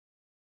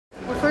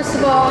Well, first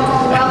of all,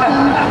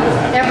 welcome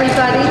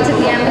everybody to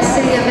the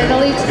Embassy of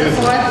Italy to the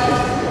 4th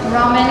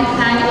Roman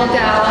Annual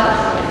Gala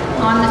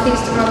on the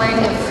Feast of Our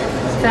Lady of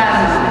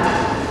Fatima.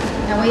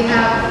 And we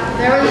have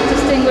very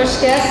distinguished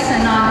guests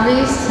and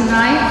honorees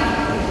tonight,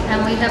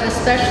 and we have a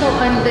special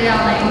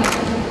unveiling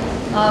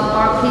of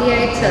our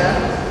Pieta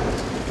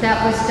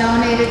that was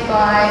donated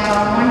by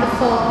our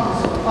wonderful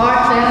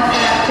art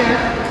benefactor,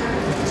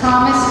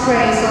 Thomas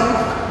Crazel,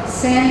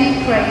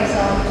 Sandy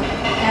Crazel,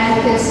 and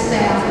his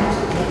family.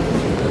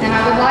 And I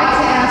would like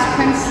to ask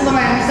Prince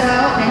Lorenzo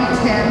and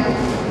Tim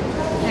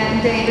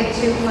and David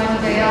to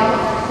unveil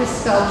the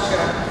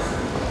sculpture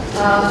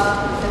of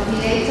the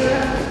Pieta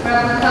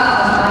replica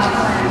of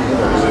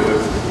Michelangelo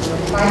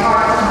by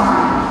Archbishop.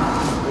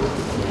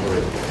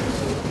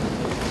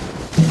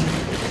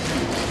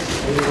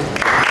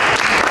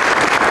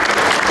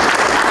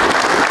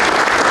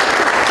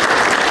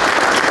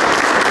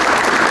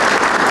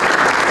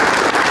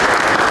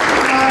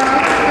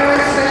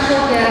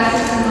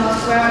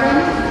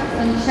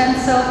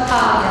 Vincenzo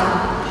Paglia,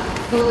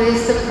 who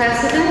is the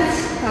president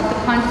of the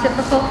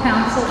Pontifical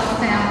Council of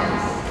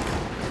Families.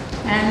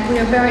 And we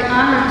are very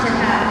honored to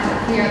have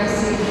him here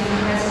this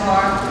evening as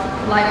our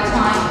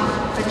lifetime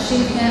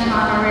achievement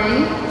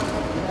honoree.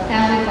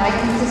 And we'd like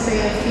him to say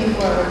a few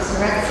words.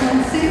 Your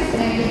Excellency,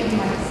 maybe you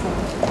might say.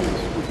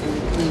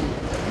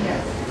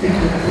 Yes.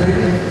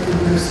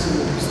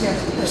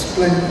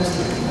 Explain this.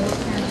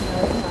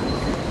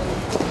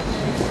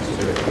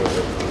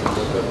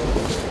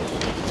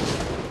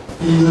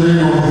 In the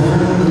name of the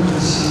Father, the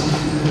Son,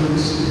 and the Holy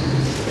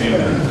Spirit.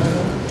 Amen.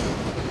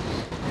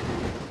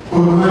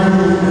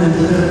 Almighty and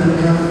eternal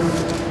God,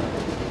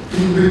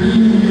 in the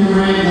beginning you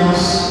made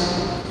us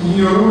in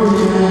your own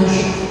image,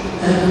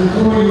 and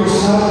through your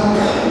Son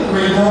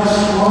made us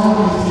one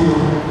with you.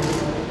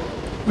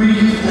 We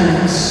give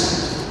thanks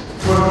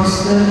for this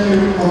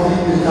statue of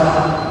Pieta,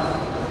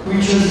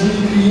 which has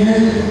been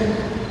created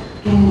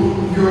to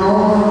your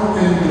honor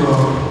and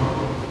glory.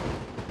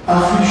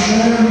 As we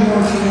share in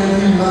your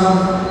creative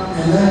love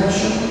and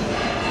action,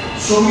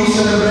 so we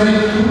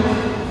celebrate too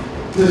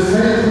the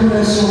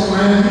faithfulness of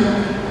Mary,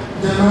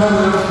 the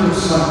mother of your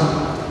Son.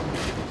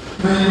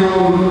 May you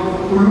all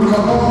who look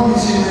upon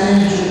this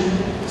image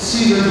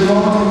see the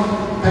glory,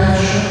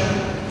 passion,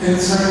 and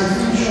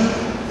sacrificial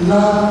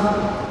love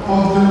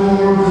of the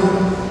Word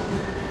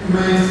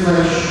made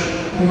flesh,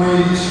 who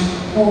made his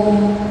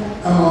home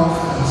among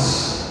us.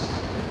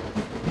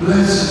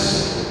 Bless us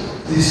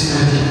this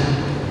day.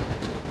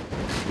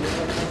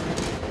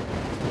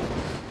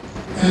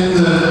 And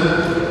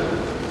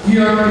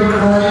hear the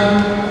cry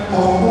of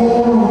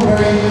all who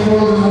pray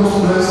for the most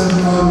blessed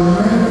Mother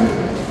Mary.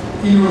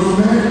 In whose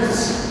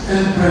merits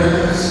and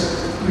prayers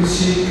we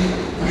seek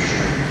a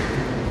share.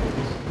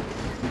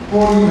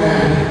 Holy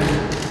Mary,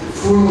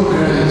 full of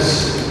grace,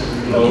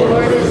 the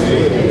Lord is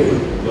with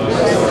you.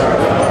 Blessed art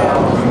thou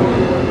among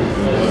women,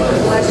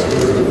 blessed is the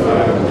fruit of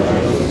thy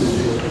womb,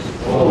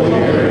 Jesus. Holy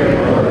Mary,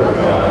 Mother of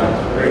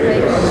God, pray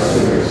for us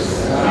sinners,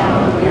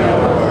 now and at the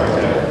hour of our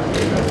death.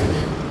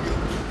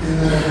 in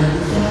the name of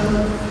the Father,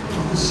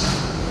 of the Son,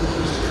 and of the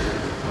Holy Spirit.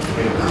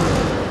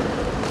 Amen.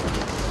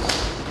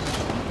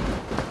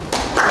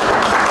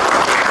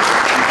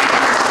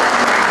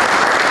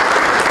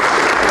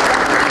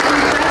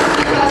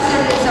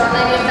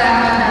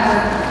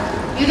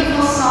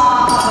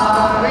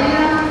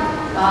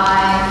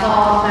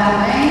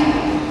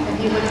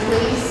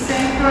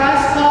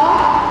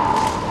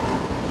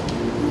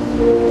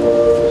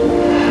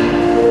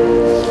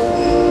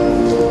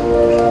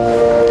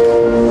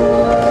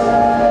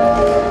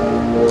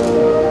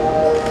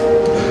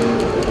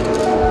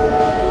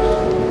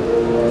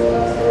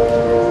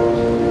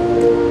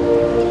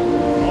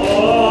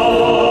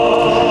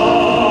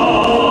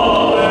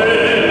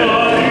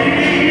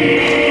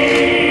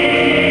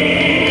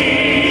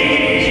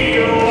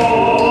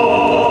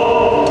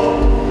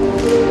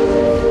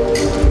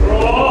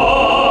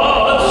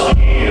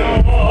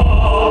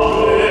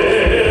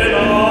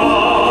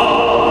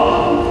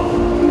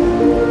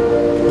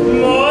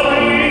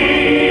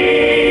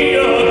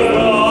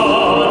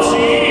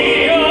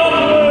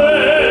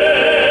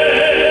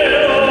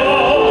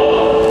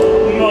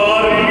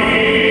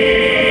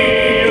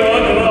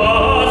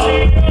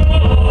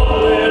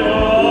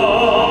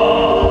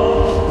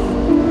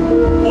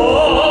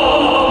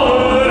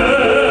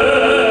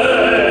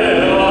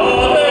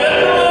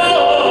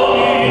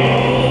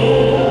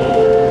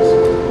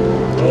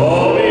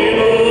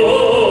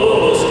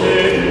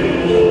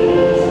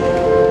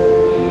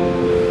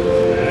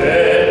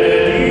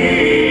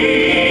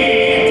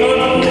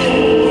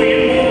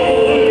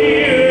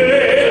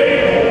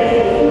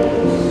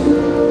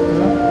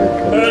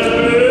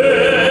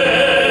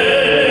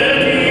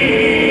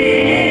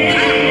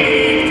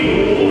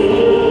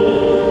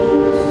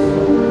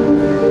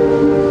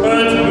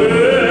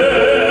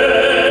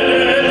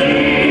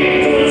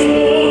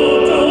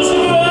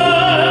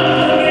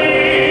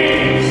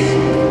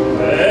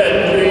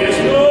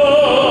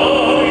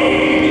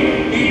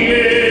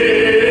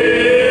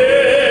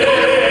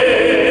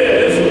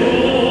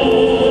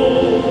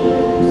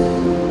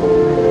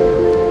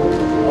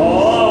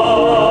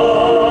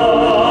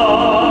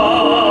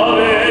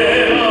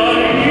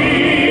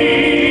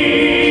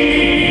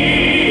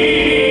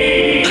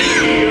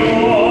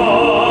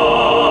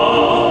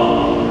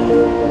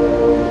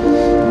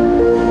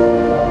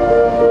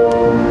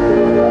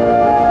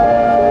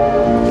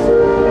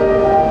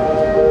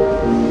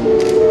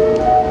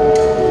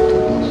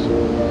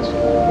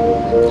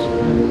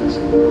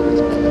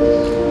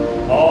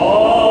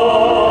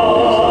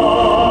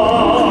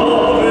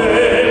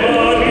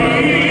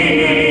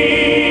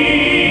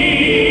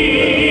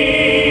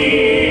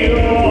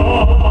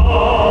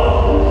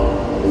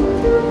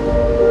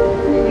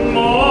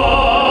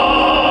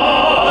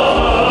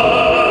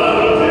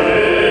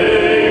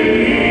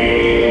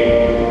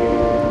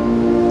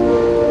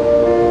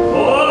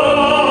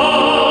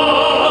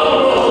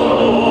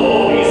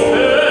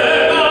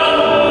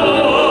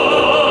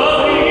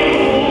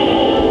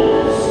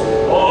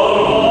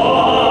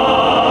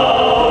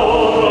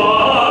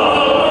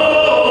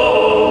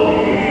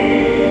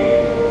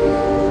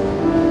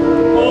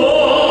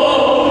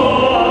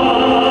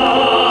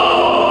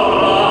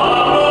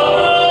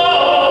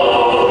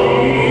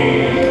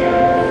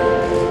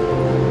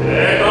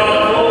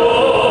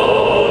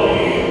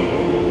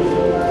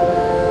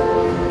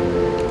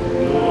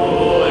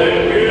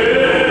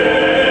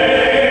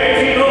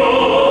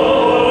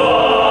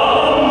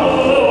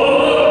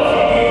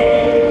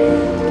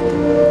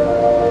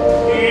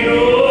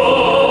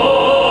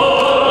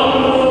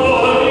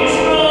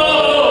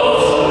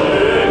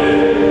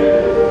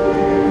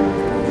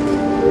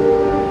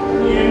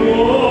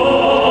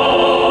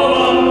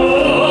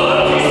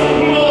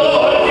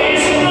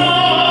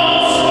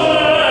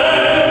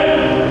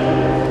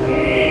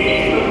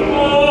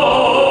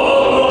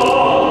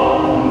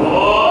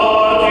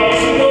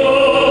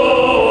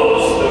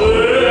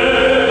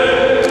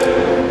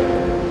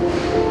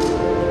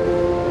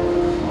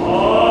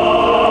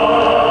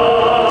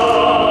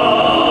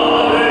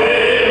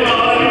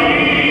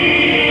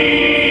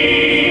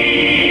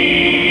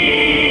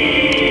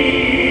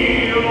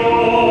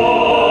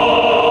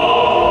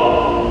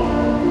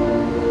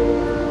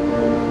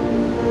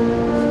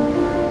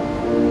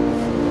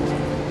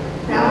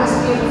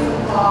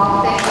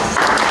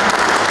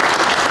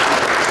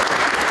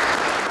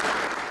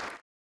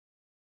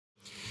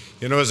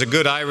 You know, as a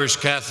good Irish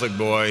Catholic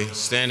boy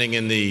standing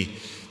in the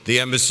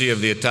embassy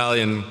of the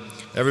Italian,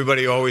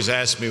 everybody always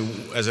asks me,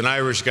 as an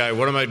Irish guy,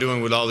 what am I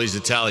doing with all these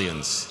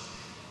Italians?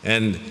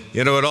 And,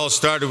 you know, it all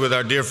started with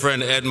our dear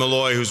friend Ed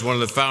Malloy, who's one of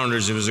the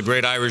founders. He was a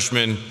great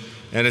Irishman,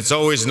 and it's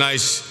always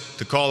nice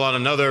to call on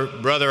another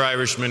brother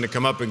Irishman to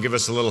come up and give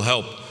us a little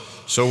help.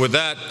 So with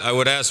that, I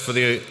would ask for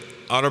the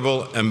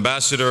Honorable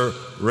Ambassador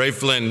Ray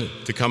Flynn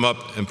to come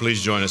up and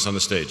please join us on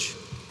the stage.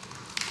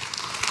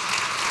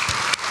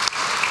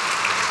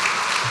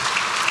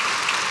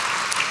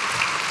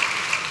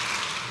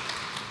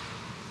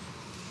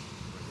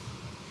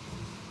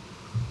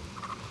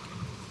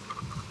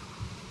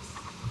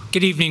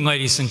 Good evening,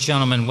 ladies and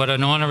gentlemen. What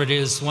an honor it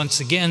is once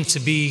again to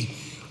be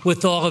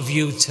with all of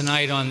you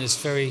tonight on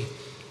this very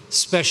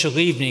special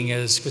evening.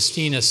 As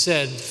Christina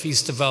said,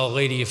 Feast of Our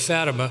Lady of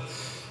Fatima,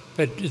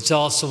 but it's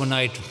also a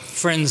night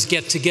friends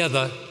get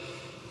together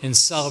and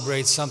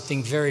celebrate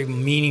something very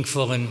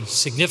meaningful and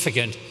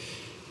significant,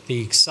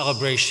 the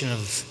celebration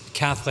of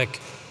Catholic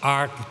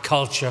art and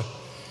culture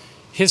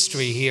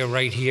history here,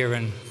 right here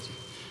in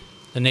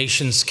the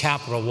nation's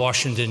capital,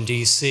 Washington,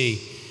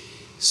 D.C.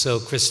 So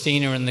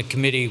Christina and the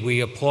committee,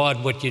 we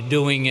applaud what you're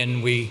doing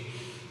and we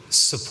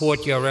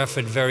support your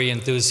effort very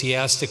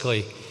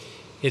enthusiastically.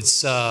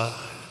 It's,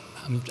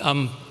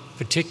 I'm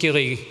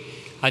particularly,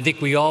 I think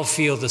we all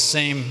feel the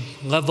same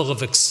level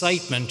of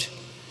excitement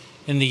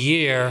in the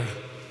year,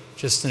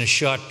 just in a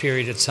short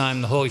period of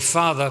time. The Holy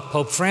Father,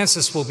 Pope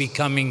Francis, will be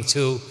coming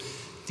to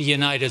the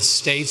United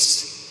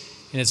States,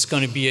 and it's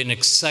going to be an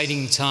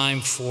exciting time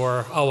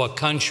for our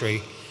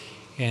country.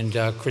 And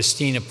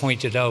Christina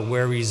pointed out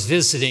where he's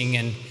visiting,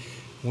 and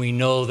we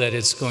know that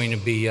it's going to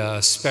be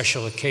a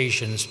special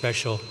occasion, a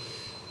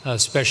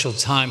special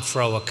time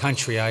for our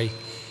country.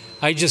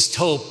 I just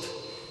hope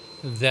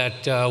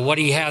that what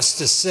he has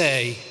to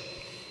say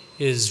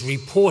is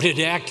reported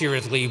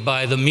accurately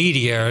by the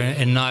media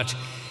and not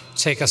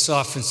take us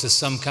off into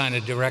some kind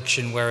of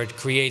direction where it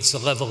creates a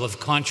level of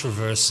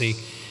controversy.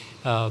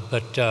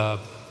 But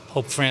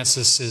Pope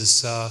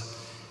Francis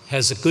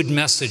has a good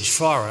message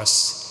for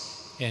us.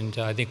 And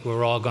I think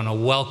we're all going to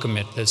welcome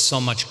it. There's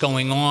so much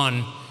going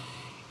on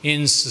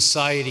in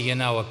society in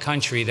our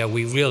country that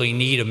we really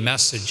need a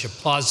message, a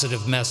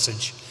positive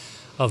message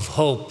of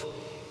hope,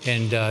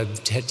 and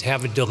to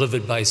have it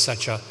delivered by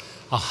such a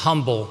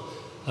humble,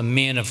 a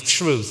man of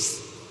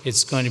truth.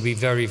 It's going to be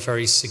very,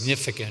 very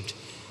significant.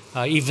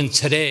 Even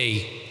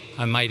today,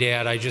 I might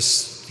add,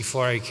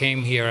 before I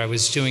came here, I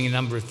was doing a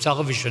number of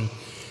television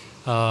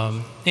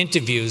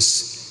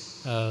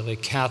interviews. The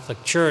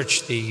Catholic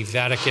Church, the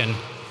Vatican,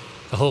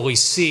 the Holy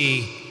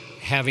See,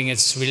 having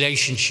its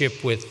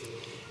relationship with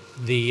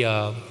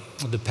the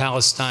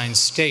Palestine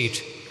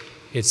state,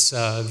 it's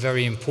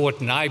very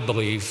important, I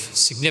believe,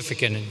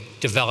 significant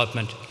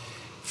development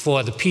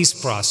for the peace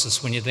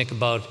process when you think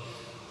about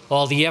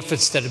all the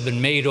efforts that have been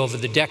made over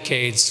the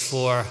decades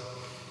for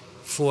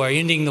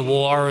ending the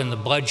war and the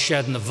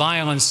bloodshed and the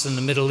violence in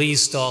the Middle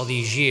East all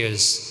these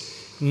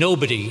years.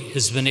 Nobody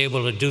has been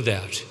able to do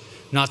that.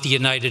 Not the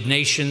United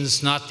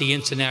Nations, not the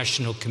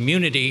international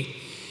community.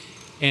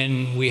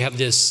 And we have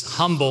this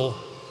humble,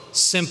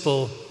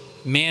 simple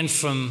man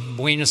from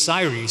Buenos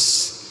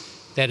Aires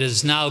that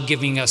is now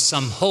giving us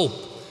some hope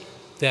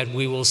that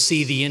we will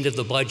see the end of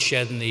the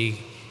bloodshed and the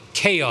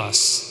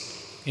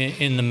chaos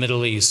in the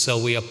Middle East. So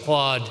we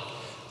applaud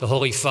the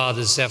Holy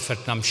Father's effort,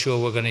 and I'm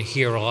sure we're going to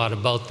hear a lot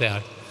about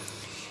that.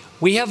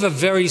 We have a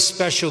very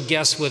special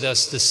guest with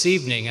us this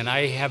evening, and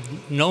I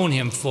have known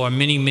him for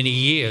many, many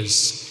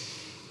years.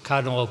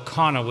 Cardinal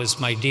O'Connor was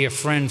my dear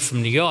friend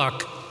from New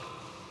York.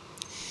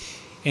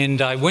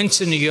 And I went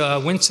to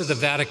the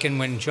Vatican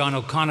when John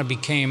O'Connor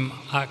became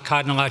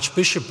Cardinal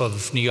Archbishop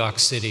of New York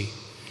City.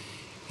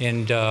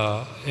 And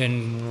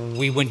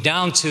we went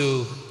down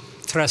to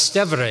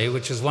Trastevere,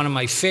 which is one of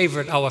our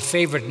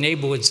favorite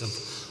neighborhoods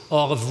of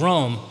all of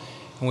Rome.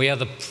 And we had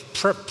the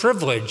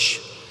privilege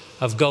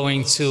of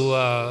going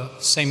to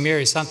St.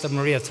 Mary, Santa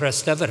Maria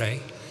Trastevere.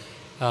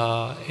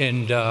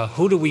 And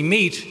who do we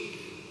meet?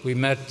 We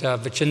met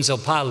Vincenzo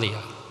Paglia.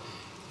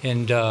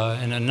 And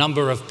a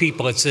number of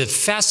people. It's a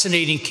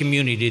fascinating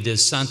community, the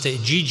Santa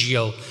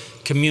Egigio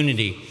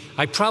community.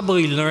 I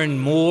probably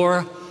learned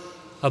more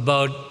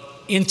about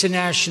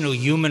international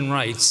human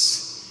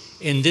rights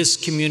in this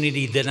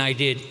community than I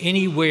did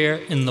anywhere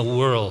in the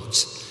world.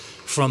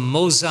 From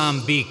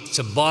Mozambique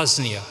to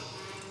Bosnia,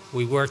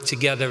 we worked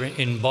together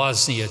in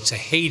Bosnia, to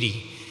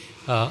Haiti,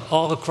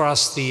 all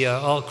across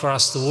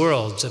the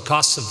world, to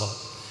Kosovo.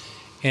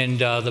 And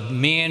the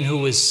man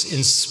who has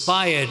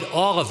inspired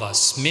all of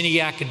us, many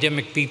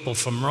academic people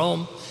from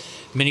Rome,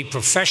 many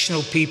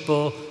professional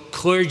people,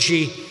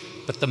 clergy,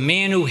 but the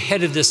man who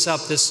headed this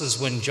up, this is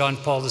when John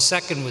Paul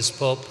II was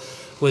Pope,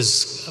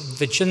 was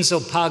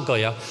Vincenzo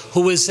Paglia,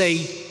 who was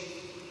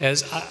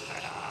as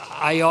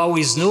I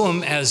always knew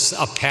him as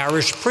a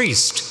parish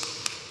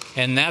priest.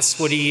 And that's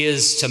what he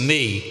is to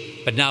me.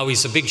 But now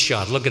he's a big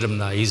shot. Look at him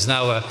now. He's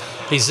now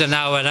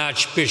an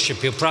archbishop.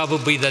 He'll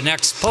probably be the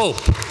next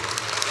pope.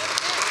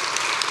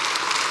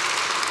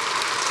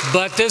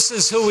 But this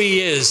is who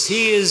he is.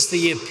 He is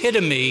the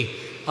epitome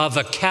of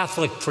a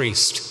Catholic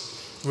priest.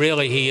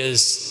 Really, he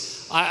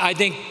is. I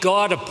think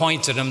God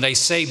appointed him. They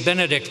say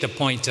Benedict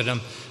appointed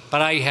him,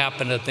 but I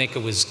happen to think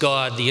it was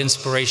God, the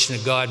inspiration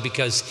of God,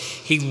 because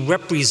he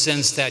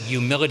represents that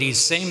humility,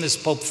 same as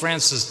Pope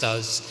Francis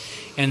does,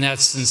 and that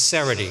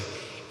sincerity.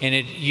 And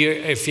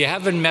if you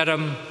haven't met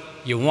him,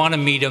 you want to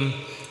meet him,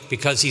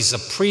 because he's a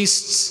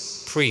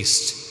priest's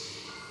priest.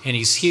 And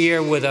he's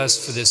here with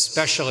us for this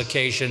special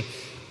occasion.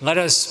 Let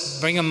us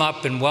bring him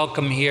up and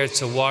welcome here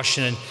to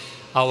Washington,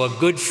 our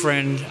good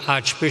friend,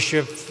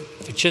 Archbishop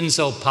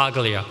Vincenzo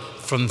Paglia,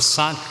 from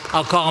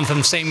I'll call him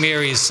from St.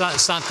 Mary's,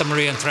 Santa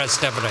Maria in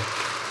Trastevere.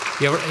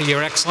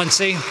 Your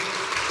Excellency.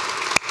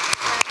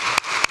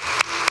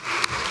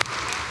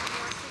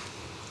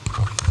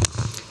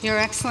 Your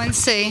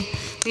Excellency,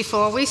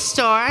 before we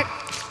start,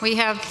 we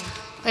have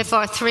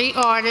our three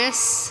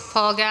artists,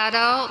 Paul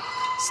Gatto,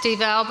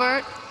 Steve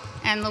Albert,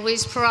 and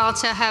Luis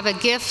Peralta, have a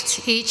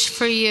gift each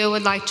for you.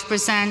 Would like to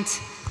present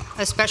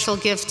a special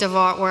gift of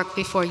artwork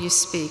before you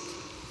speak.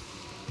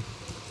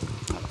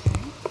 Okay.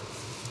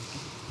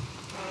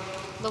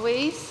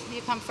 Luis,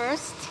 you come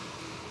first.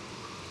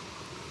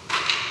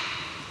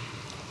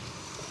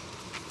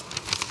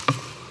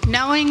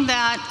 Knowing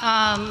that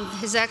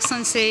His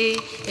Excellency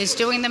is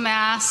doing the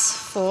Mass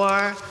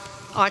for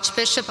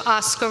Archbishop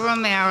Oscar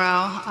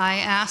Romero,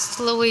 I asked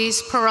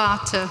Luis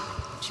Peralta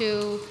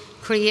to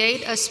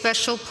create a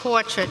special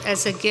portrait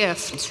as a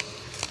gift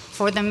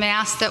for the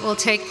Mass that will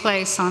take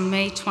place on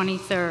May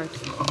 23rd.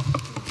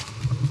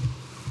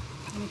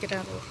 Let me get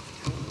out of it.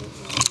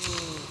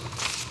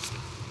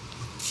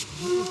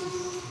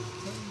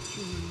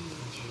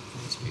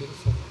 It's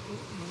beautiful.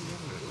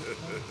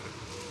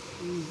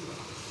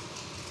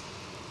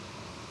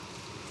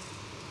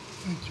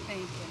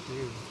 Thank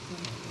you.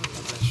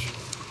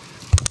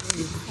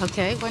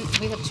 Okay,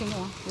 we have two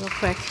more, real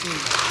quick.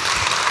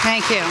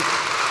 Thank you.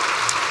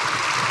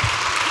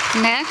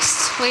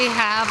 Next, we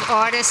have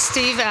artist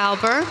Steve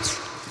Albert,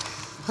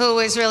 who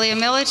is really a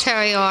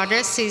military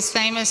artist. He's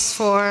famous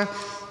for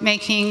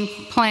making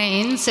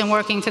planes and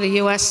working for the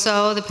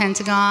USO, the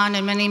Pentagon,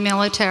 and many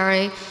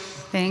military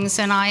things.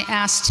 And I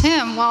asked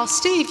him, well,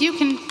 Steve, you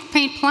can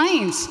paint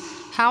planes.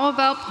 How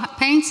about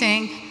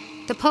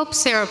painting the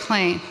Pope's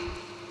airplane?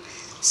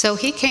 So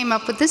he came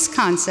up with this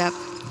concept.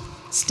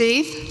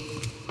 Steve?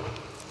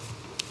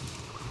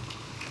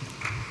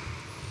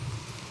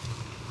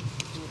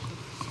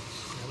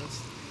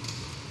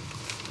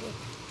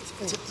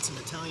 It's an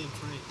Italian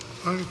frame.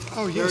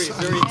 Oh, yes.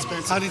 Very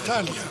expensive. An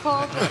Italian. It's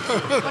called,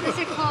 what is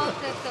it called?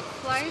 The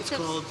flight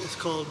It's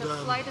called the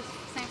flight of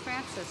St.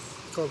 Francis.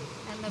 And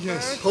the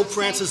Yes. birds Pope of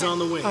Francis St. on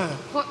the Wing.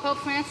 Pope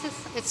Francis,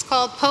 it's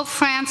called Pope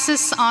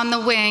Francis on the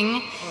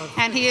Wing,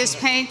 and he has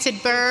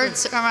painted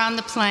birds around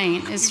the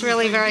plane. It's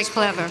really very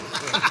clever. We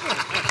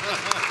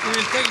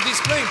will take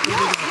this plane to do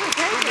that.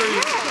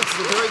 It's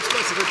a very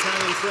expensive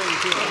Italian frame,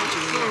 too.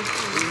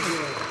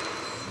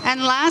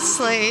 And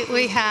lastly,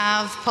 we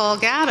have Paul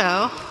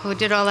Gatto, who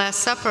did our Last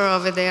Supper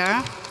over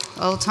there,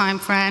 old-time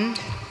friend.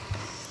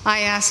 I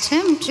asked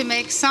him to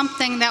make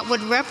something that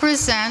would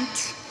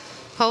represent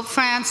Pope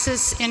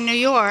Francis in New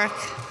York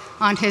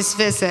on his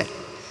visit.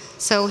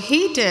 So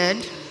he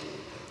did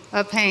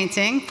a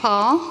painting.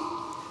 Paul?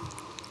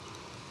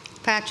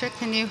 Patrick,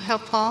 can you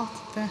help Paul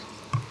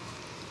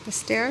the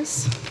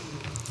stairs?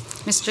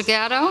 Mr.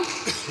 Gatto?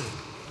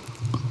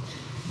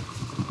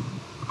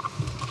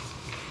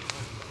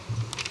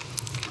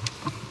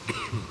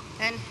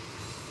 And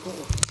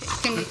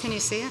can you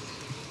see it?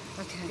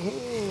 Okay.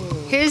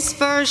 His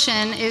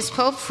version is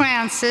Pope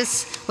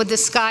Francis with the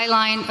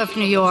skyline of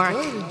New York.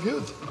 Very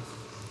good.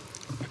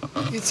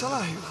 It's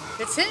alive.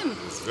 It's him.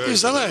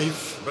 It's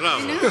alive.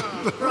 Bravo.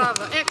 No,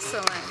 bravo,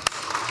 excellent.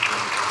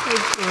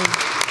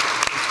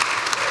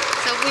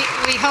 So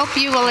we hope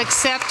you will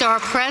accept our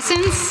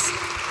presence,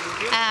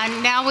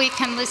 and now we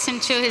can listen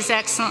to His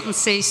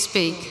Excellency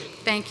speak.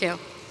 Thank you.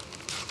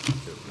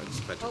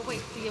 Oh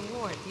wait, the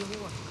award. Look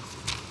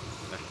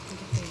at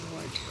the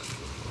award.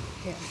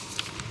 Here.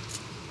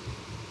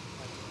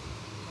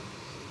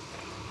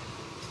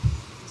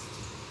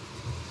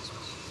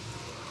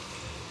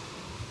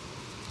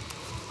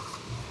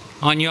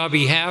 On your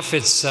behalf,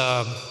 it's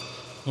a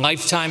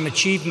Lifetime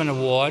Achievement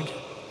Award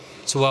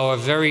to our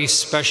very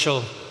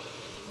special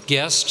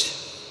guest,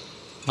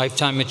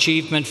 Lifetime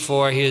Achievement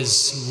for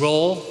his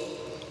role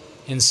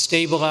in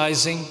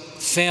stabilizing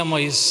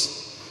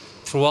families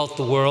throughout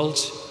the world.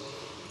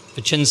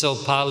 Vincenzo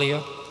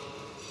Paglia.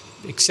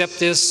 Accept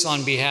this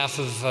on behalf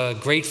of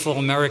grateful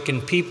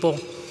American people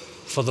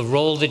for the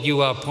role that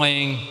you are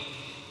playing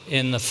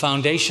in the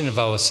foundation of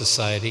our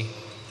society,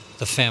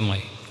 the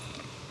family.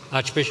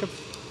 Archbishop?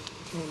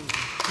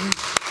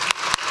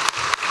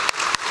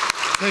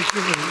 Thank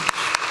you very much.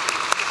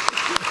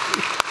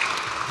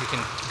 I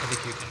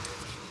think you can.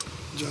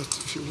 Just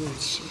a few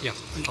words. Yeah.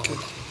 I can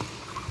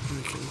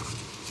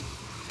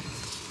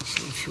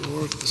say a few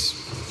words.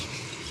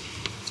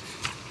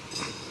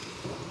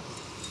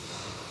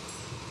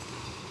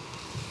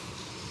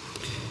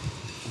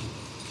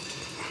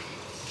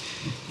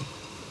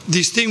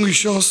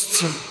 distinguished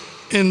hosts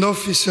and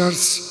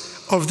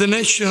officers of the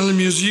National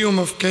Museum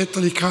of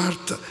Catholic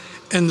Art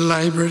and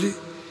Library,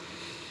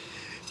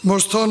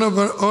 most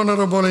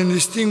honorable and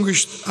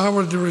distinguished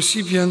award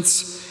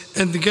recipients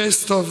and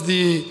guests of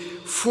the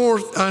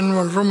 4th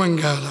Annual Roman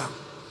Gala.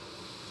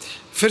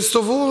 First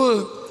of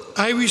all,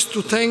 I wish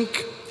to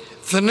thank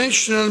the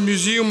National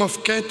Museum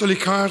of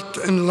Catholic Art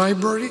and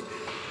Library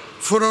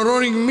for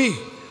honoring me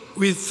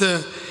with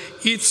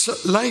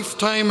its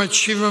Lifetime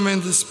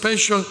Achievement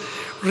Special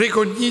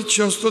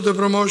Recognitions to the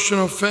Promotion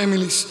of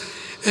Families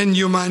and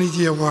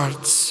Humanity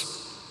Awards.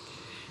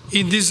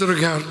 In this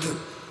regard,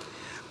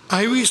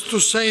 I wish to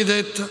say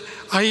that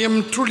I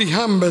am truly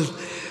humbled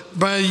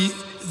by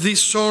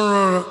this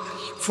honor,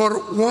 for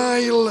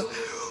while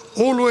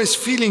always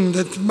feeling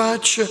that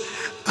much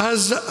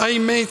as I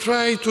may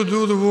try to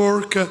do the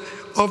work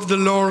of the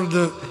Lord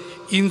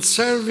in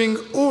serving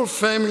all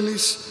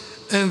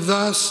families and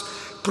thus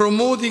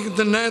promoting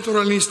the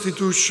natural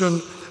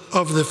institution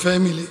of the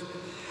family,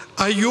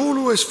 I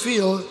always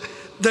feel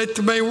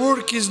that my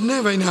work is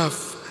never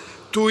enough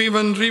to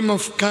even dream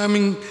of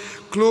coming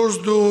close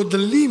to the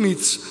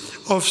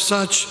limits of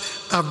such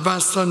a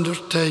vast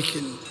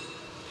undertaking.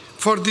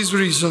 For this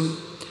reason,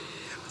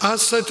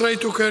 as I try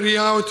to carry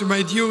out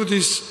my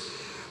duties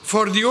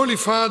for the Holy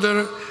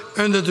Father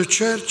and the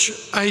Church,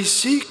 I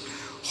seek,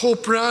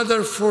 hope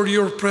rather, for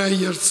your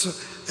prayers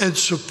and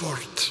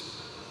support.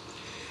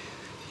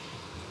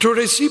 To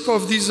receive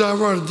of this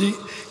award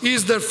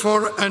is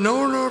therefore an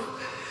honor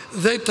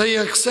that I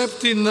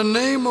accept in the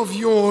name of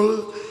you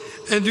all,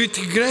 and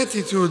with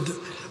gratitude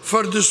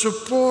for the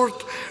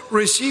support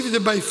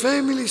received by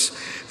families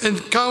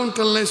and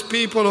countless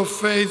people of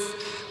faith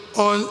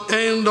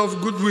and of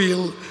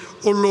goodwill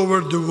all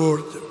over the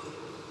world.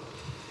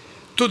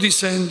 To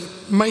this end,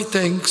 my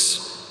thanks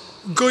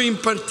go in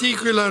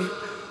particular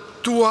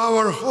to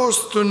our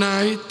host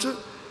tonight,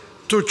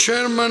 to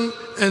Chairman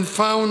and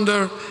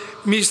Founder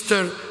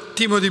Mr.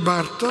 Timothy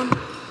Barton,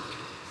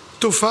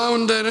 to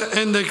Founder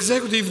and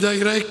Executive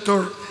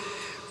Director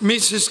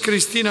Mrs.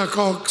 Christina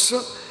Cox,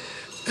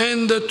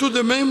 and to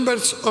the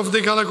members of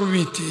the Gala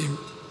Committee,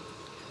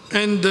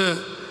 and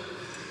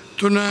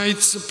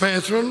tonight's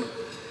patron,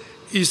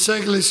 His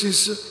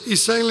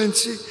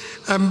Excellency,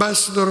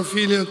 Ambassador of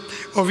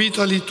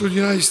Italy to the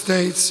United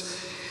States,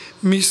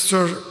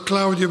 Mr.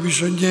 Claudio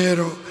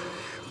Bisogniero,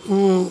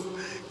 who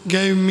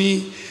gave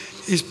me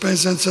his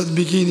presence at the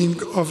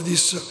beginning of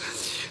this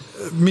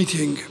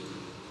meeting.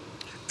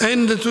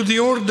 And to the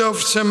Order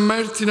of St.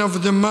 Martin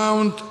of the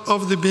Mount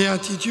of the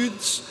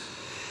Beatitudes,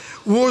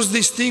 whose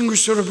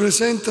distinguished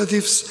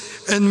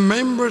representatives and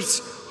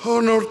members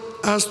honored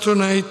us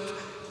tonight,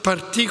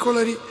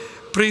 particularly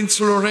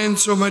Prince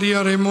Lorenzo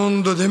Maria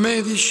Raimondo de'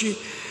 Medici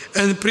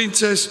and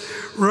Princess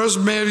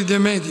Rosemary de'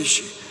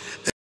 Medici,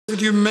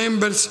 executive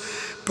members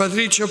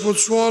Patricia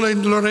Pozzuolo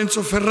and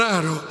Lorenzo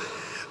Ferraro,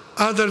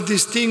 other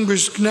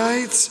distinguished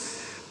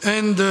knights,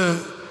 and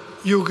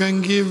you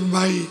can give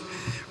my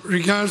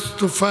regards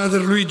to Father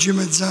Luigi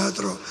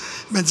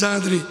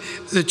Mezzadri,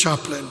 the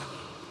chaplain.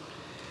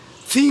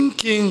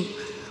 Thinking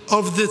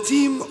of the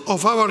theme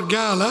of our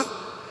gala,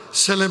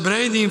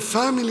 celebrating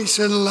families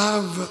and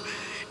love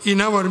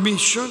in our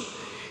mission,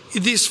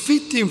 it is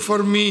fitting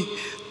for me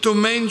to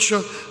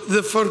mention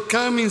the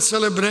forthcoming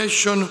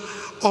celebration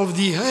of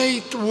the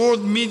 8th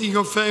World Meeting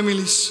of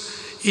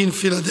Families in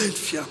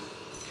Philadelphia.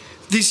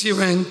 This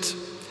event,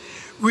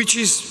 which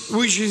is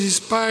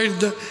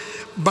inspired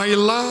by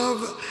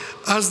love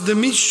as the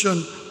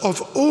mission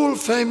of all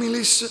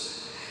families,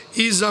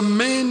 is, as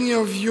many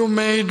of you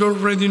may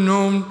already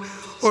know,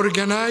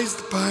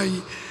 organized by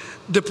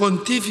the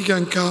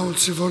Pontifical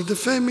Council for the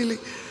Family,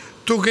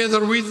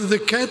 together with the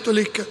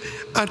Catholic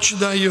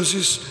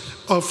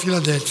Archdiocese of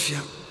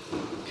Philadelphia.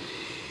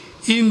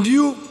 In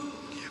view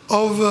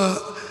of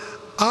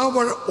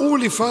our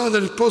Holy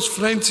Father Pope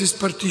Francis'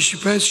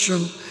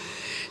 participation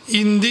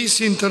in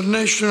this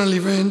international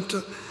event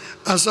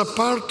as a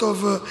part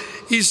of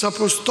his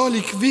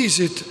apostolic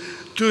visit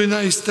to the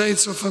United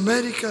States of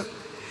America,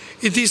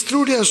 it is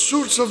truly a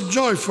source of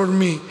joy for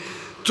me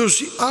to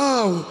see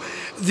how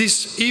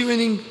this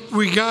evening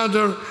we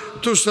gather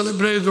to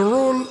celebrate the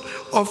role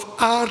of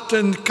art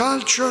and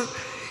culture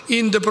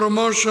in the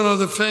promotion of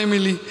the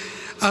family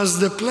as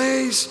the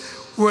place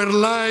where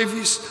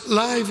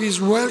life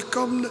is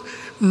welcomed,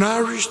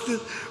 nourished,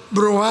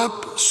 brought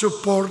up,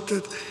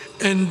 supported,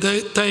 and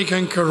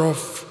taken care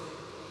of.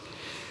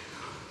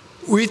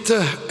 With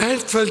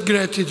heartfelt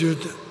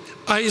gratitude,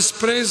 I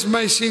express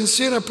my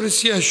sincere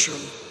appreciation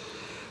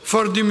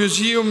for the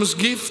museum's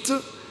gift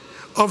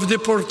of the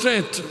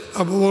portrait,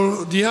 above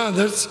all the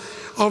others,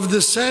 of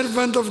the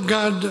servant of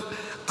God,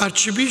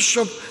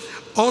 Archbishop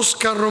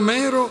Oscar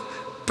Romero,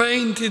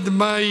 painted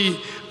by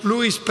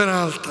Luis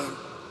Peralta.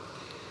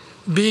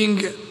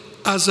 Being,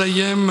 as I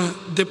am,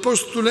 the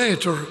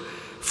postulator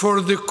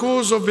for the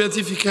cause of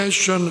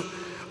beatification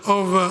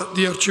of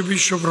the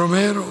Archbishop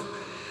Romero,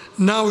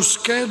 now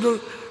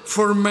scheduled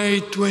for May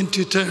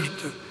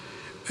 23rd.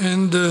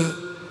 And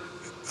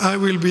I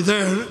will be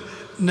there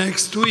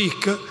next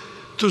week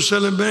to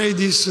celebrate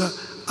this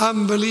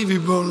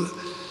unbelievable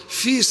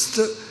feast,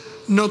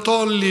 not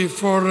only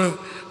for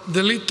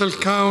the little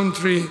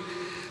country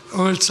of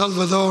El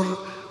Salvador,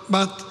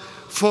 but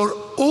for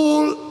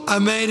all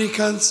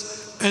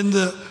Americans and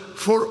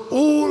for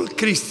all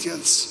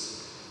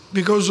Christians,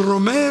 because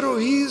Romero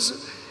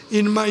is,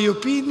 in my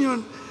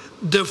opinion,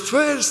 the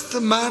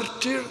first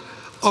martyr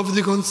of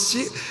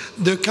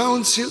the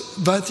Council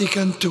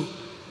Vatican II.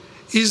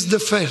 Is the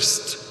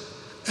first.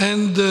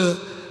 And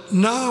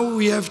now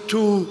we have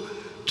to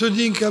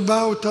think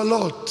about a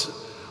lot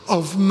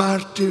of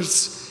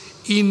martyrs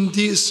in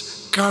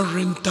this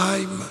current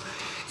time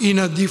in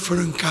a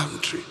different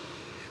country.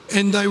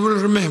 And I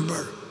will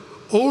remember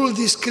all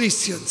these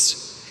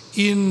Christians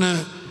in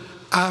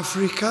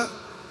Africa,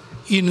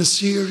 in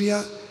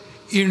Syria,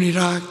 in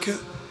Iraq,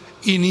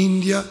 in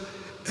India,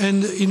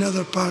 and in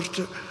other parts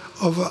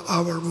of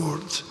our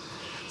world.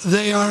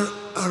 They are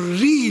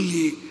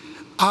really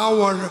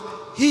our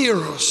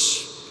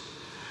heroes.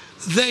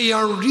 They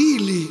are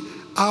really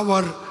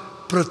our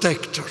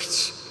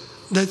protectors.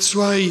 That's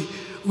why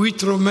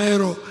with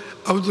Romero,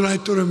 I would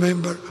like to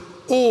remember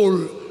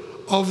all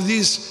of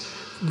this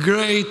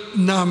great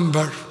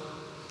number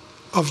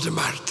of the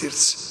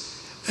martyrs.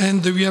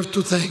 And we have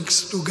to thank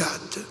to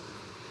God.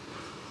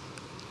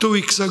 2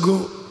 weeks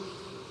ago,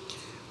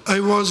 I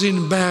was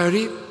in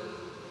Bari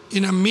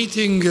in a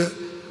meeting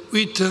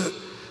with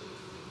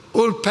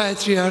all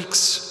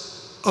patriarchs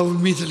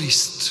of Middle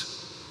East.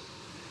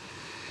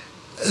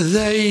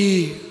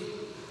 They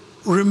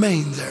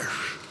remain there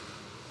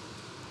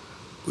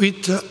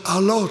with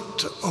a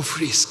lot of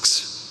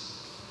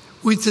risks,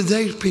 with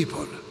their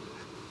people,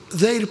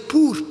 their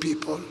poor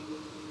people.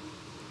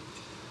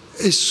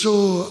 And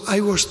so I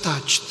was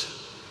touched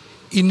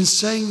in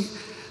saying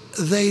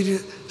their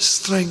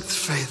strength,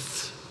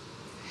 faith,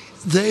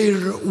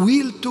 their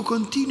will to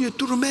continue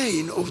to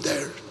remain over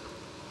there.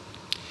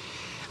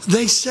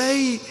 They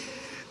say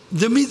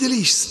the Middle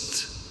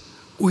East,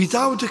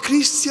 without the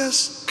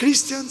Christians,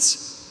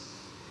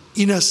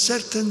 in a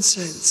certain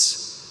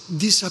sense,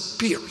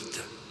 disappeared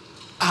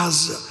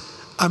as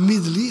a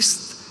Middle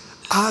East,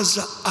 as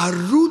a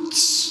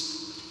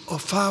roots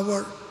of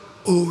our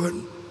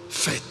own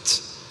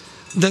faith.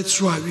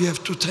 That's why we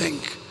have to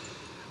thank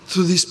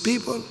to these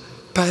people,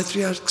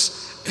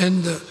 patriarchs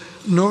and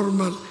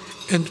normal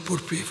and poor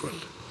people.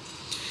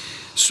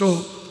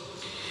 So,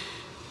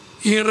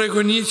 in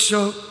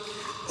recognition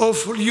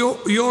of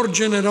your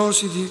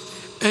generosity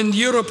and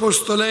your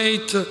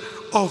apostolate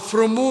of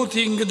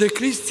promoting the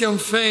Christian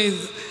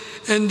faith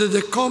and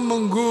the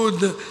common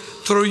good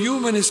through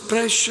human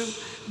expression,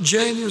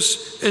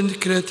 genius and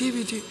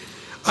creativity,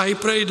 I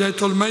pray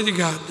that Almighty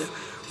God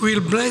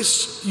will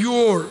bless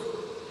your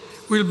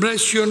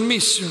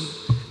mission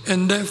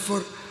and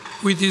effort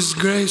with His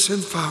grace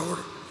and power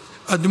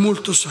ad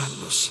multos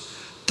annos.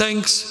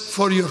 Thanks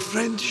for your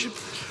friendship,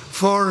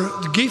 for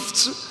the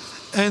gifts,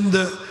 and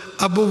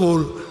above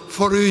all,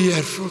 for your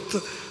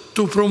effort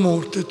to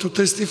promote, to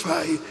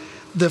testify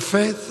the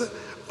faith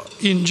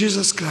in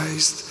Jesus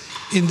Christ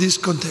in these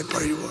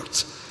contemporary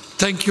world.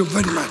 Thank you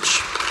very much.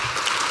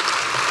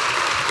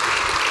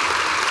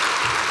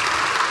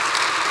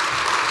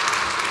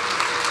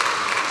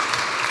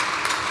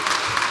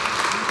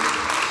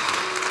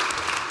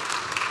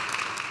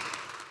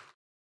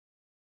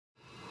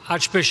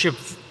 Archbishop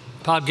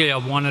Paglia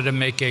wanted to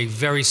make a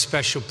very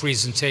special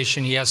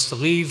presentation. He has to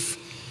leave.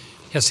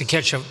 He has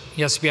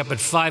to be up at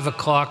 5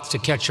 o'clock to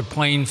catch a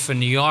plane for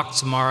New York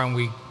tomorrow, and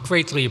we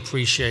greatly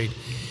appreciate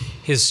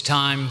his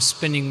time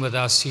spending with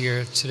us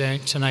here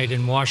tonight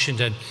in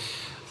Washington.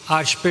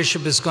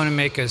 Archbishop is going to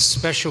make a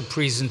special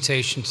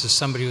presentation to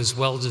somebody who's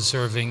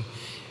well-deserving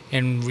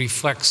and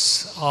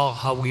reflects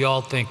how we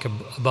all think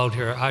about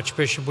her.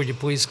 Archbishop, would you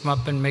please come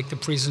up and make the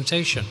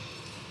presentation?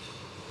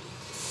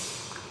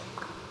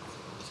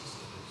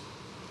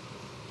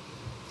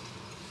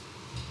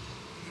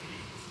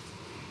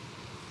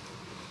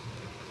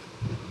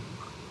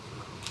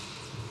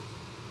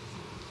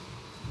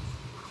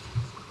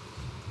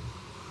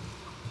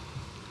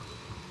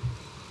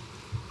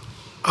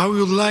 I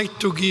would like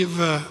to give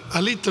a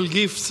little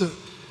gift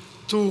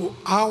to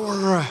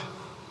our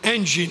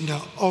engine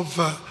of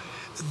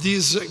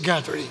this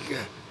gathering.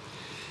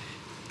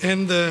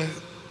 And to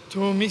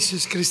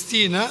Mrs.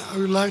 Christina, I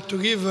would like to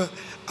give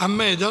a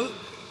medal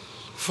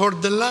for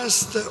the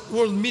last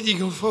World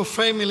Meeting for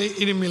Family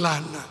in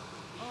Milan. Oh.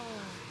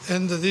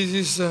 And this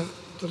is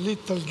the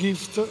little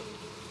gift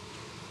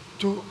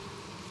to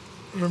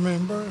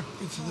remember.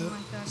 Oh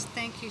my gosh,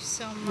 thank you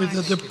so much.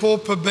 With the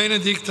Pope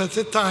Benedict at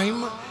the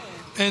time. Oh.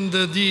 And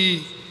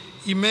the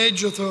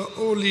image of the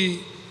Holy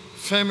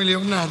Family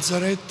of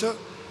Nazareth,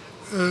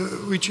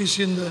 which is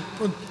in the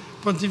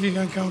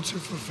Pontifical Council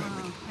for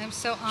Family. Oh, I'm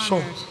so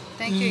honored.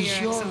 Thank you,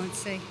 Your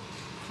Excellency.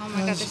 Oh my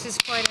God, this is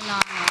quite an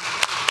honor.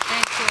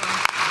 Thank you.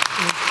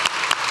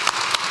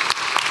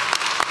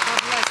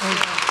 God bless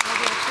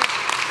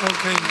you.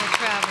 Okay. Your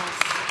travels.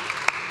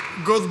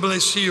 God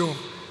bless you.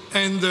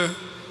 And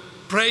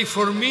pray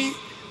for me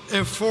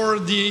and for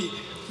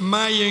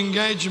my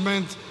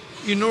engagement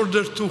in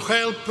order to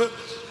help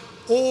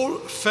all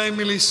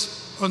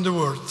families on the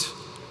world.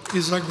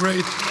 It's a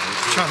great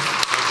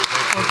challenge.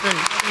 Okay.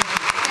 Thank you.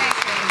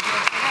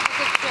 Have a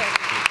good trip.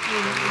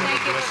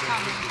 Thank you for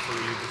coming. Before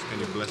we leave this, can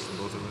you bless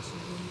both of us?